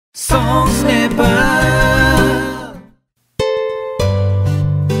Songs Nepal.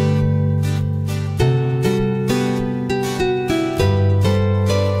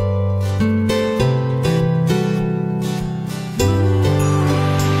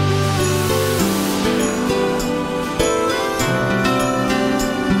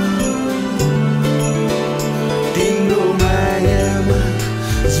 Timro Maya Ma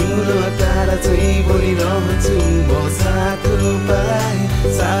जुनो तारा चाहिँ बोलिरहन्छु म साथो पाए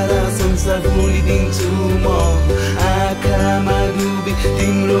सारा संसार भुलिदिन्छु म आँखामा डुबी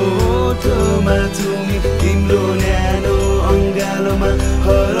तिम्रो ओठोमा चुमी तिम्रो न्यानो अङ्गालोमा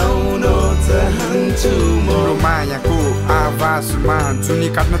हराउन चाहन्छु म मायाको आवाजमा जुनी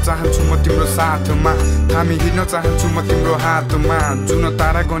काट्न चाहन्छु म तिम्रो साथमा थामी हिँड्न चाहन्छु म तिम्रो हातमा जुन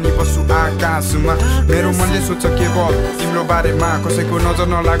तारा गनी बस्छु आकाशमा मेरो मनले सोच्छ केवल तिम्रो बारेमा कसैको नजर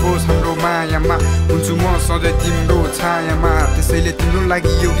नलागोस् हाम्रो मायामा हुन्छु म सधैँ तिम्रो छायामा त्यसैले तिम्रो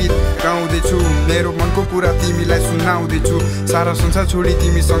लागि यो गीत गाउँदैछु मेरो मनको कुरा तिमीलाई सुनाउँदैछु सारा संसार छोडी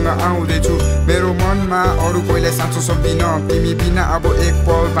तिमीसँग आउँदैछु मेरो मनमा अरू कोहीलाई साँच्चो सक्दिन तिमी बिना अब एक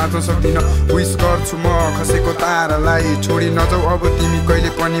पल बाँच्न सक्दिन विश गर्छु म खसेको तारालाई छोडी नजाऊ अब तिमी कहिले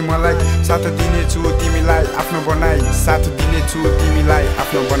पनि मलाई साथ दिनेछु तिमीलाई आफ्नो बनाई साथ दिनेछु तिमीलाई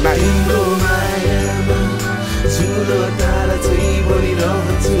आफ्नो बनाई तिम्रो मायामा जुनो तारा चाहिँ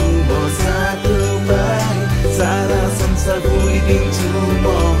बोलिरहन्छु म साथो पाए सारा संसार भुलिदिन्छु म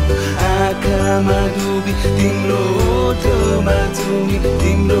आँखामा डुबी तिम्रो ओठोमा चुमी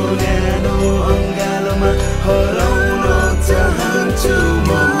तिम्रो न्यानो अङ्गालोमा हराउन चाहन्छु म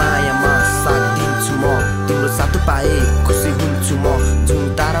मायामा साथ दिन्छु म तिम्रो साथ पाए खुसी हुन्छु म जुन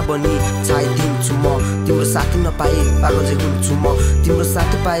तारा बनी छाइदिन्छु म तिम्रो साथ नपाए पागल चाहिँ हुन्छु म तिम्रो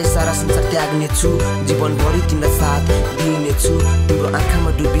साथ पाए सारा संसार त्याग्नेछु जीवनभरि तिमीलाई साथ दिनेछु तिम्रो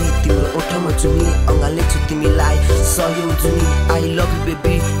आँखामा डुबी तिम्रो ओठमा चुमी अँगाल्नेछु तिमीलाई सहयोग जुनी I love you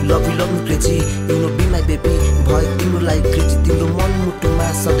baby love you crazy you know be my baby भयो तिम्रो लागि क्रेजी तिम्रो मन मुटुमा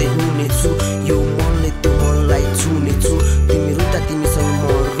सधैँ हुनेछु यो मनले त्यो मनलाई छुनेछु तिमी रुँदा तिमीसँग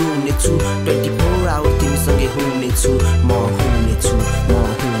म रुनेछु 24 आवर तिमीसँगै हुनेछु म हुनेछु म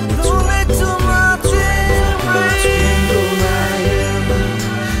हुनेछु तिम्रो मायामा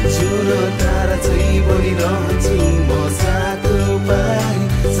जुनो तारा चाहिँ बोलिरहन्छु म साथो पाए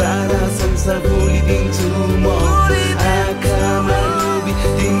सारा संसार भुलिदिन्छु म आँखामा डुबी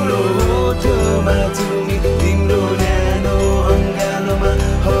तिम्रो ओठोमा चुमी तिम्रो न्यानो अङ्गालोमा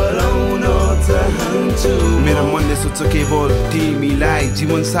हराउन चाहन्छु मेरो मनले सोच्छ केवल तिमीलाई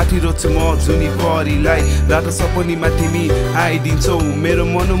जीवन साथी रोज्छु म जुनी परिलाई रात सपनीमा तिमी आइदिन्छौ मेरो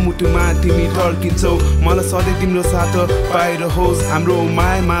मनमुटुमा तिमी टल्किन्छौ मलाई सधैँ तिम्रो साथ पाइरहोस् हाम्रो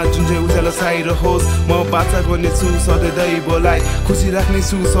मायामा जुन चाहिँ उज्यालो छाइरहोस् म बाचा गर्नेछु सधैँ दैवलाई खुसी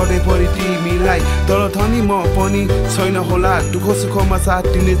राख्नेछु सधैँभरि तिमीलाई तर थनी म पनि छैन होला दुःख सुखमा साथ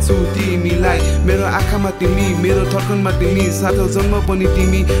दिनेछु तिमीलाई मेरो आँखामा तिमी मेरो धड्कनमा तिमी साथौ जन्म पनि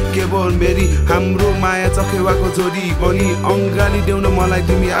तिमी केवल मेरी हाम्रो माया चखेवाको जोडी बनी अङ्गाली देउन मलाई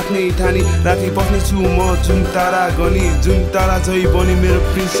तिमी आफ्नै ठानी राति बस्नेछु म जुन तारा गनी जुन तारा झै बनी मेरो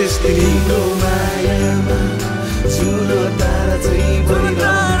प्रिन्सेस तिम्रो मायामा जुनो तारा चाहिँ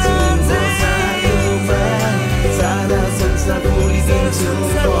बोलिरहन्छु म साथो पाए सारा संसार भुलिदिन्छु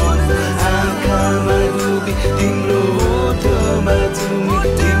म आँखामा डुबी तिम्रो ओठोमा चुमी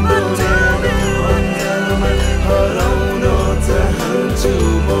तिम्रो न्यानो अङ्गालोमा हराउन चाहन्छु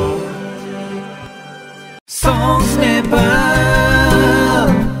म Songs Nepal.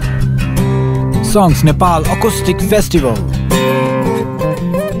 Songs Nepal Acoustic Festival